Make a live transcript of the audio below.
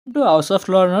To house of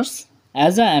learners.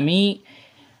 आज हामी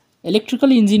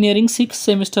electrical engineering 6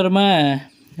 सेमिस्टरमा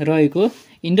रहेको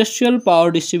इन्डस्ट्रियल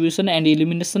पावर डिस्ट्रिब्युसन एन्ड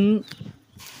इल्युमिनेसन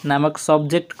नामक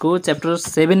सब्जेक्टको च्याप्टर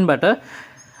 7 बाट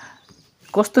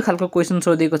कस्तो खालको क्वेशन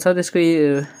सोधेको छ त्यसको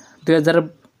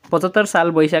 2075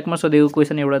 साल वैशाखमा सोधेको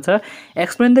क्वेशन एउटा छ।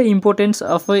 Explain the importance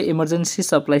of emergency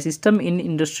supply system in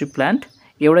industry plant.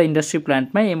 एउटा इन्डस्ट्री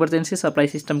प्लान्टमा इमर्जेन्सी सप्लाई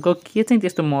सिस्टमको के चाहिँ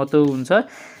त्यस्तो महत्त्व हुन्छ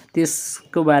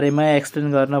त्यसको बारेमा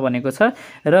एक्सप्लेन गर्न भनेको छ।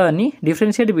 र अनि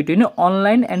differentiate between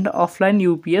online and offline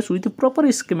UPS with proper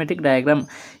schematic diagram.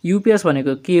 UPS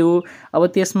भनेको के हो, अब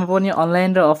त्यसमा पनि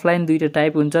अनलाइन र अफलाइन दुईटा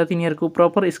टाइप हुन्छ, तिनीहरूको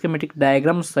प्रपर स्कीमेटिक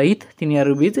डायग्राम सहित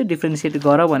तिनीहरू बीच डिफरेन्शिएट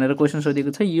गर भनेर क्वेशन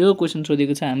सोधेको छ। यो क्वेशन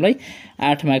सोधेको छ हामीलाई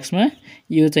 8 मार्क्समा।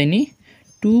 यो चाहिँ नि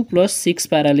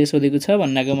 2+6 पाराले सोधेको छ।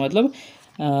 भन्नाको मतलब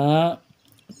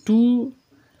 2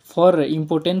 for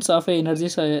importance of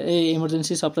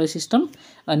emergency supply system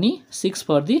अनि 6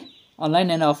 for the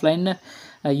online and offline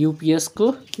UPS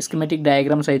को स्कीमेटिक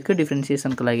डायग्राम सहितको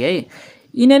डिफरेन्सिएसनको लागि है।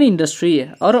 In an industry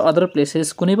or other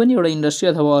places, कुनै पनि एउटा इन्डस्ट्री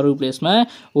अथवा अरू प्लेसमा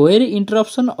where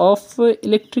interruption of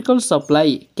electrical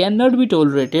supply can not be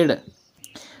tolerated.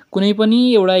 कुनै पनि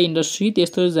एउटा इन्डस्ट्री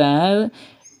त्यस्तो जहाँ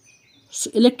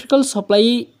इलेक्ट्रिकल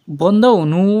सप्लाई बन्द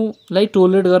हुनुलाई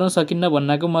टोलरेट गर्न सकिन्न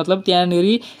भन्नाको मतलब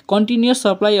त्यहाँनेरि कन्टिन्युअस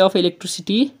सप्लाई अफ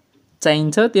इलेक्ट्रिसिटी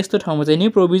चाहिन्छ। त्यस्तो ठाउँमा चाहिँ नि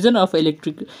provision of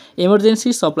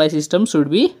emergency supply system should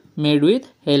be made with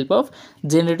help of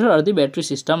generator or the battery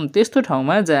system. त्यस्तो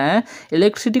ठाउँमा जहाँ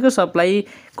इलेक्ट्रिसिटीको सप्लाई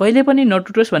कहिले पनि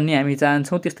नटुटोस् भन्ने हामी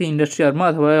चाहन्छौँ त्यस्तो इन्डस्ट्रीहरूमा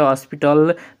अथवा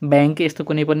हस्पिटल ब्याङ्क यस्तो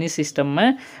कुनै पनि सिस्टममा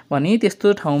भने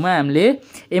त्यस्तो ठाउँमा हामीले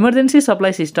इमर्जेन्सी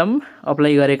सप्लाई सिस्टम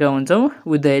अप्लाई गरेका हुन्छौँ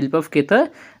विथ द हेल्प अफ के त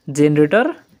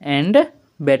generator and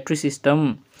battery system.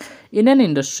 In an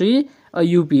industry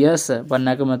UPS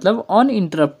भन्नाको मतलब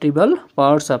अनइन्टरप्टेबल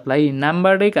पावर सप्लाई।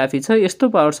 नामबाटै काफी छ, यस्तो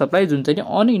पावर सप्लाई जुन चाहिँ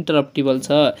अनइन्टरप्टेबल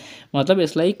छ, मतलब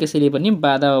यसलाई कसैले पनि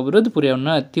बाधा अवरोध पुर्याउन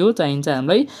त्यो चाहिन्छ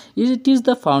हामीलाई। It is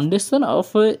the foundation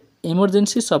of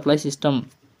emergency supply system.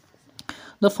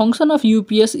 The function of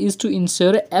UPS is to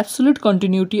ensure absolute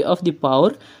continuity of the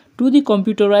power to the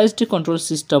computerised control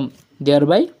system,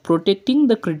 thereby protecting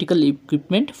the critical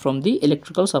equipment from the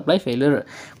electrical supply failure।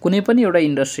 कुनै पनि एउटा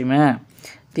इन्डस्ट्रीमा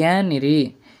त्यहाँनेरि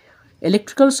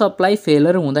electrical supply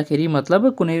failure हुँदाखेरि मतलब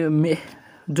कुनै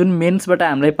जुन मेन्सबाट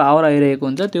हामीलाई पावर आइरहेको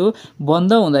हुन्छ त्यो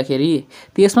बन्द हुँदाखेरि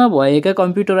त्यसमा भएका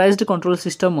कम्प्युटराइज्ड कन्ट्रोल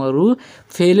सिस्टमहरू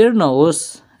फेलियर नहोस्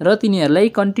र तिनीहरूलाई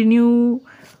कन्टिन्यू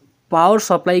पावर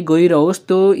सप्लाई गइरहोस्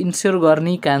त्यो इन्स्योर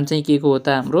गर्ने काम चाहिँ के को हो त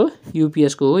हाम्रो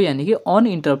युपिएस को हो, यानी कि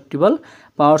अनइन्टरप्टेबल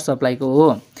पावर सप्लाईको हो।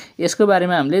 यसको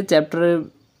बारेमा हामीले च्याप्टर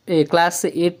क्लास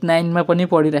 8-9 पनि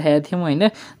पढिरहेका थियौँ हैन,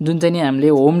 जुन चाहिँ नि हामीले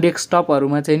होम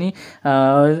डेस्कटपहरूमा चाहिँ नि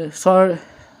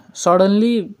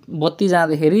सडनली बत्ती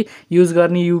जाँदाखेरि युज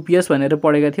गर्ने युपिएस भनेर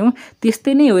पढेका थियौँ।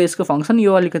 त्यस्तै नै हो यसको फङ्सन।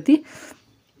 यो अलिकति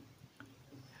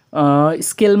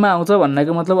स्केलमा आउँछ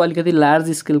भन्नाको मतलब अलिकति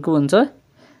लार्ज स्केलको हुन्छ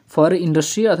फर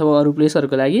इन्डस्ट्री अथवा अरू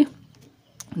प्लेसहरूको लागि,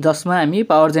 जसमा हामी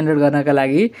पावर जेनेरेट गर्नका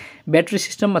लागि ब्याट्री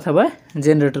सिस्टम अथवा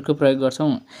जेनेरेटरको प्रयोग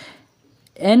गर्छौँ।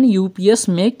 An UPS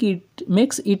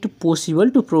makes it possible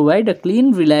to provide a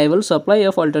clean reliable supply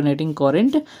of alternating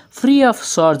current free of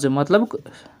surge, मतलब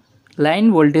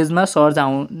लाइन भोल्टेजमा सर्ज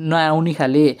नआउने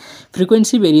खाले,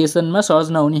 फ्रिक्वेन्सी भेरिएसनमा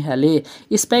सर्ज नहुने खाले,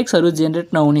 स्पाइक्सहरू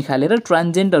जेनेरेट नहुने खाले र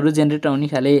ट्रान्जेन्टहरू जेनेरेट नहुने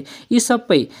खाले। यी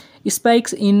सबै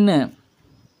स्पाइक्स इन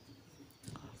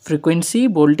फ्रिक्वेन्सी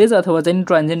भोल्टेज अथवा चाहिँ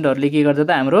ट्रान्जेन्टहरूले के गर्छ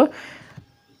त हाम्रो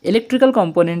इलेक्ट्रिकल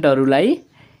कम्पोनेन्टहरूलाई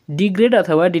डिग्रेड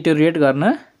अथवा डिटोरिएट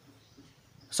गर्न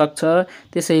सक्छ।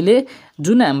 त्यसैले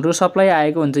जुन हाम्रो सप्लाई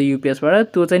आएको हुन्छ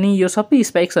युपिएसबाट त्यो चाहिँ नि यो सबै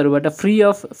स्पाइक्सहरूबाट फ्री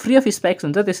अफ स्पाइक्स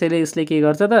हुन्छ। त्यसैले यसले के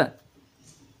गर्छ त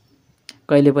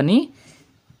कहिले पनि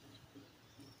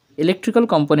इलेक्ट्रिकल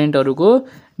कम्पोनेन्टहरूको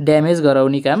ड्यामेज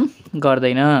गराउने काम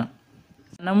गर्दैन।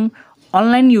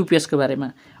 अनलाइन युपिएसको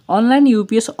बारेमा, online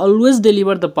UPS always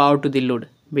deliver the power to the load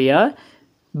via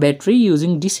battery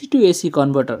using DC to AC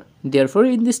converter. Therefore,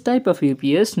 in this type of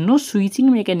UPS, no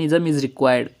switching mechanism is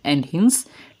required and hence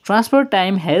transfer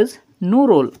time has no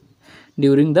role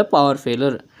during the power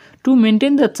failure. To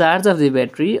maintain the charge of the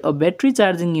battery, a battery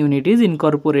charging unit is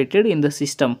incorporated in the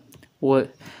system.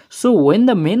 So, when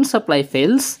the main supply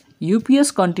fails,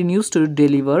 UPS continues to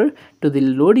deliver to the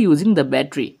load using the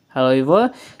battery.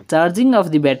 However, charging of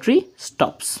the battery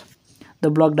stops. The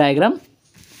block diagram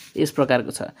यस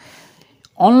प्रकारको छ।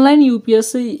 Online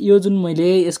UPS यो जुन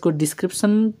मैले यसको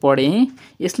description पढेँ,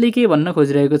 यसले के भन्न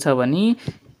खोजिरहेको छ भने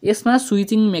यसमा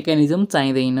स्विचिङ मेकानिजम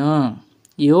चाहिँदैन।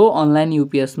 यो अनलाइन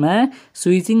युपिएसमा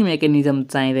स्विचिङ मेकानिजम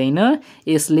चाहिँदैन।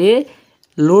 यसले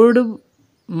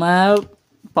लोडमा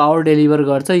पावर डेलिभर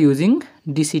गर्छ using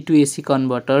DC to AC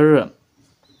converter.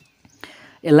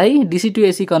 यसलाई DC टु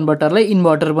AC कन्भर्टरलाई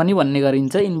इन्भर्टर पनि भन्ने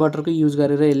गरिन्छ। इन्भर्टरको युज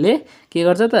गरेर यसले के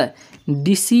गर्छ त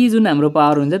DC जुन हाम्रो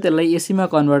पावर हुन्छ त्यसलाई AC मा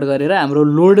कन्भर्ट गरेर हाम्रो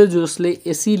लोड जसले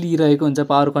AC लिइरहेको हुन्छ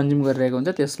पावर कन्ज्युम गरिरहेको हुन्छ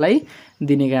त्यसलाई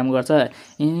दिने काम गर्छ।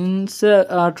 इन्स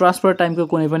ट्रान्सफर टाइमको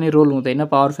कुनै पनि रोल हुँदैन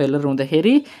पावर फेलर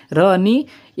हुँदाखेरि र अनि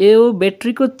यो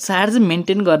ब्याट्रीको चार्ज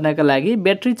मेन्टेन गर्नका लागि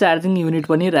ब्याट्री चार्जिङ युनिट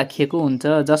पनि राखिएको हुन्छ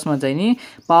जसमा चाहिँ नि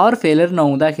पावर फेलर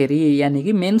नहुँदाखेरि यानी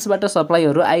कि मेन्सबाट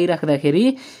सप्लाईहरू आइराख्दाखेरि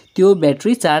त्यो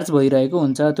ब्याट्री चार्ज भइरहेको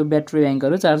हुन्छ, त्यो ब्याट्री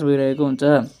ब्याङ्कहरू चार्ज भइरहेको हुन्छ।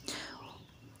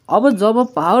 अब जब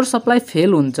पावर सप्लाई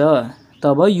फेल हुन्छ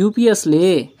तब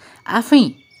युपिएसले आफै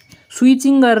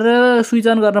स्विचिङ गरेर स्विच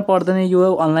अन गर्न पर्दैन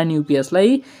यो अनलाइन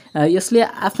युपिएसलाई। यसले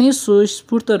आफै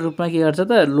स्वस्फूर्त रूपमा के गर्छ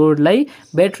त लोडलाई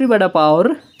ब्याट्रीबाट पावर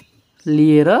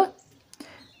लिएर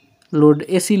लोड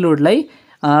एसी लोडलाई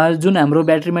जुन हाम्रो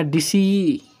ब्याट्रीमा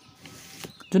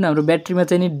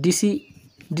चाहिँ नि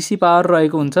डिसी पावर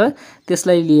रहेको हुन्छ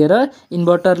त्यसलाई लिएर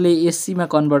इन्भर्टरले एसीमा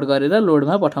कन्भर्ट गरेर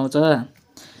लोडमा पठाउँछ।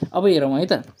 अब हेरौँ है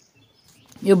त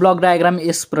यो ब्लक डायग्राम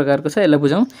यस प्रकारको छ, यसलाई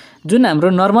बुझौँ। जुन हाम्रो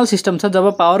नर्मल सिस्टम छ जब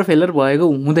पावर फेलर भएको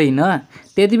हुँदैन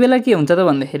त्यति बेला के हुन्छ त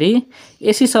भन्दाखेरि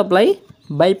एसी सप्लाई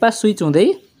बाइपास स्विच हुँदै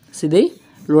सिधै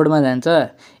लोडमा जान्छ।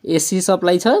 एसी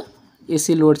सप्लाई छ,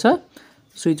 एसी लोड छ,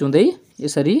 स्विच हुँदै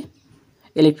यसरी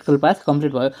इलेक्ट्रिकल पाथ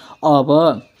कम्प्लिट भयो। अब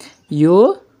यो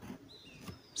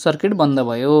सर्किट बन्द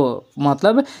भयो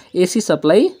मतलब एसी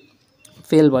सप्लाई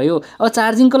फेल भयो। अब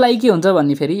चार्जिङको लागि के हुन्छ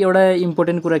भन्ने फेरि एउटा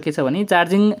इम्पोर्टेन्ट कुरा के छ भने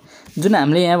चार्जिङ जुन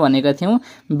हामीले यहाँ भनेका थियौँ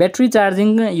ब्याट्री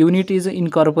चार्जिङ युनिट इज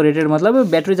इन्कर्पोरेटेड मतलब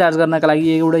ब्याट्री चार्ज गर्नका लागि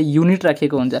एउटा युनिट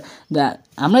राखेको हुन्छ।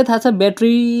 हामीलाई थाहा छ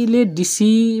ब्याट्रीले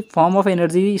DC form of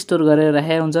energy store गरेर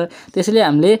राखेको हुन्छ, त्यसैले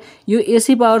हामीले यो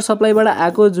एसी पावर सप्लाईबाट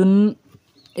आएको जुन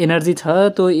एनर्जी छ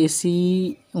त्यो एसी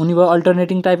हुने भयो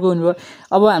अल्टरनेटिङ टाइपको हुने भयो।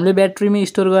 अब हामीले ब्याट्रीमा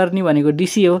स्टोर गर्ने भनेको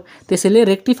डिसी हो, त्यसैले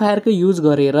रेक्टिफायरको युज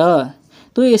गरेर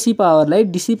त्यो एसी पावरलाई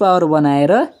डिसी पावर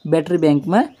बनाएर ब्याट्री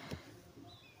ब्याङ्कमा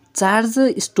चार्ज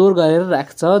स्टोर गरेर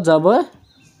राख्छ जब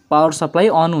पावर सप्लाई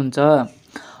अन हुन्छ।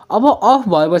 अब अफ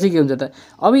भएपछि के हुन्छ त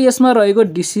अब यसमा रहेको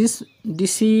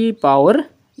डिसी पावर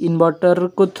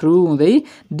इन्भर्टरको थ्रु हुँदै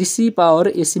डिसी पावर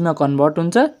एसीमा कन्भर्ट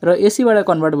हुन्छ र एसीबाट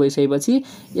कन्भर्ट भइसकेपछि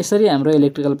यसरी हाम्रो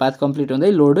इलेक्ट्रिकल पाथ कम्प्लिट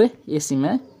हुँदै लोड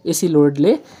एसी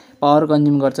लोडले पावर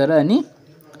कन्ज्युम गर्छ र अनि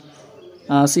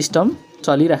सिस्टम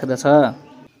चलिराख्दछ।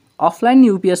 अफलाइन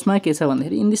युपिएसमा के छ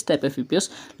भन्दाखेरि in this type of UPS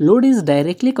load is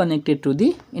directly connected to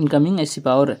the incoming AC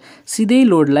power, सिधै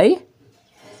लोडलाई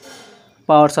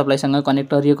पावर सप्लाईसँग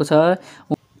कनेक्ट गरिएको छ।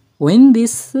 When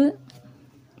this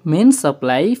main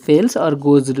supply fails or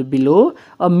goes below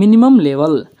a minimum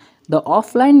level, the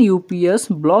offline UPS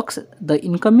blocks the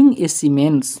incoming AC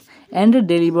mains and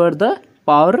deliver the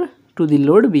power to the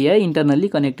load via internally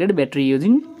connected battery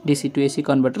using DC to AC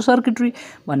converter circuitry।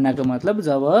 भन्नको मतलब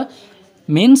जब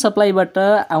main सप्लाईबाट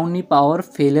आउने power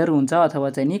failure हुन्छ अथवा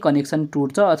चाहिँ नि connection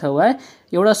टुट्छ अथवा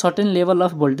एउटा certain level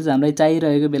of voltage हामीलाई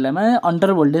चाहिरहेको बेलामा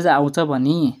अन्डर भोल्टेज आउँछ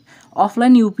भने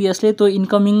अफलाइन युपिएसले त्यो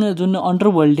इन्कमिङ जुन अन्डर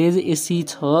भोल्टेज एसी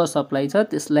छ सप्लाई छ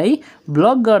त्यसलाई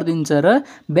ब्लक गरिदिन्छ र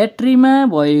ब्याट्रीमा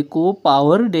भएको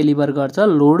पावर डेलिभर गर्छ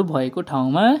लोड भएको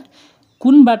ठाउँमा।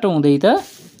 कुन बाटो हुँदै त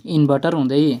इन्भर्टर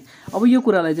हुँदै। अब यो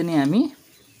कुरालाई चाहिँ हामी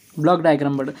block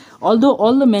डायग्रामबाट although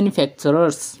all the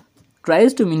manufacturers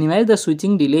tries to minimise the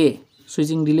switching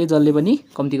delay जसले पनि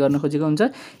कम्ती गर्न खोजेको हुन्छ।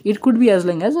 It could be as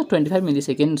long as 25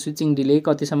 मिलिसेकेन्ड। Switching delay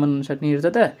कतिसम्म हुन सक्ने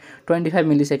रहेछ त 25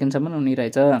 मिलिसेकेन्डसम्म हुने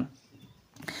रहेछ।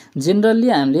 जेनरली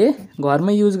हामीले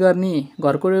घरमा युज गर्ने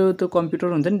घरको त्यो कम्प्युटर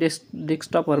हुन्छ नि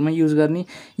डेस्कटपहरूमा युज गर्ने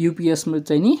युपिएस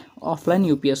चाहिँ नि अफलाइन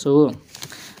युपिएस हो।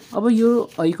 अब यो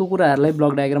अहिलेको कुराहरूलाई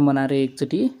ब्लक डायग्राम बनाएर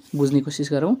एकचोटि बुझ्ने कोसिस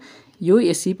गरौँ। यो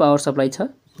एसी पावर सप्लाई छ,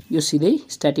 यो सिधै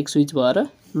स्ट्याटिक स्विच भएर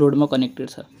लोडमा कनेक्टेड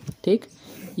छ, ठिक।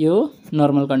 यो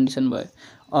नर्मल कन्डिसन भयो।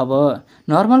 अब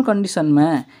नर्मल कन्डिसनमा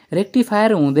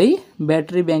रेक्टिफायर हुँदै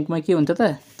ब्याट्री ब्याङ्कमा के हुन्छ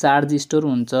त चार्ज स्टोर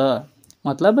हुन्छ,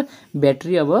 मतलब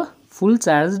ब्याट्री अब फुल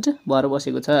चार्ज भएर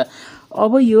बसेको छ।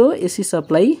 अब यो एसी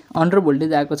सप्लाई अन्डर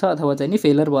भोल्टेज आएको छ अथवा चाहिँ नि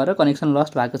फेलर भएर कनेक्सन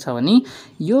लस्ट भएको छ भने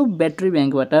यो ब्याट्री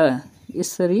ब्याङ्कबाट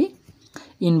यसरी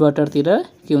इन्भर्टरतिर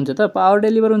के हुन्छ त पावर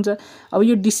डेलिभर हुन्छ। अब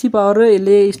यो डिसी पावर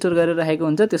यसले स्टोर गरेर राखेको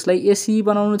हुन्छ, त्यसलाई एसी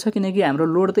बनाउनु छ किनकि हाम्रो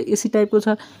लोड त एसी टाइपको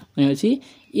छ भनेपछि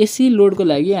एसी लोडको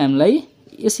लागि हामीलाई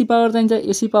एसी पावर चाहिन्छ।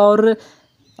 एसी पावर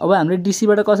अब हामीले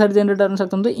डिसीबाट कसरी जेनेरेट गर्न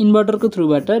सक्छौँ त इन्भर्टरको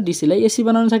थ्रुबाट डिसीलाई एसी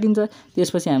बनाउन सकिन्छ।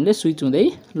 त्यसपछि हामीले स्विच हुँदै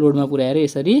लोडमा पुर्याएर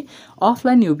यसरी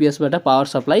अफलाइन युपिएसबाट पावर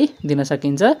सप्लाई दिन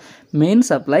सकिन्छ मेन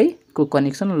सप्लाईको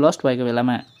कनेक्सन लस्ट भएको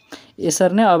बेलामा।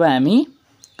 यसरी नै अब हामी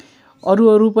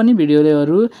अरू पनि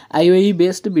भिडियोहरू IOE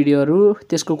बेस्ड भिडियोहरू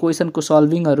त्यसको क्वेसनको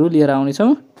सल्भिङहरू लिएर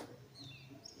आउनेछौँ।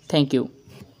 Thank you.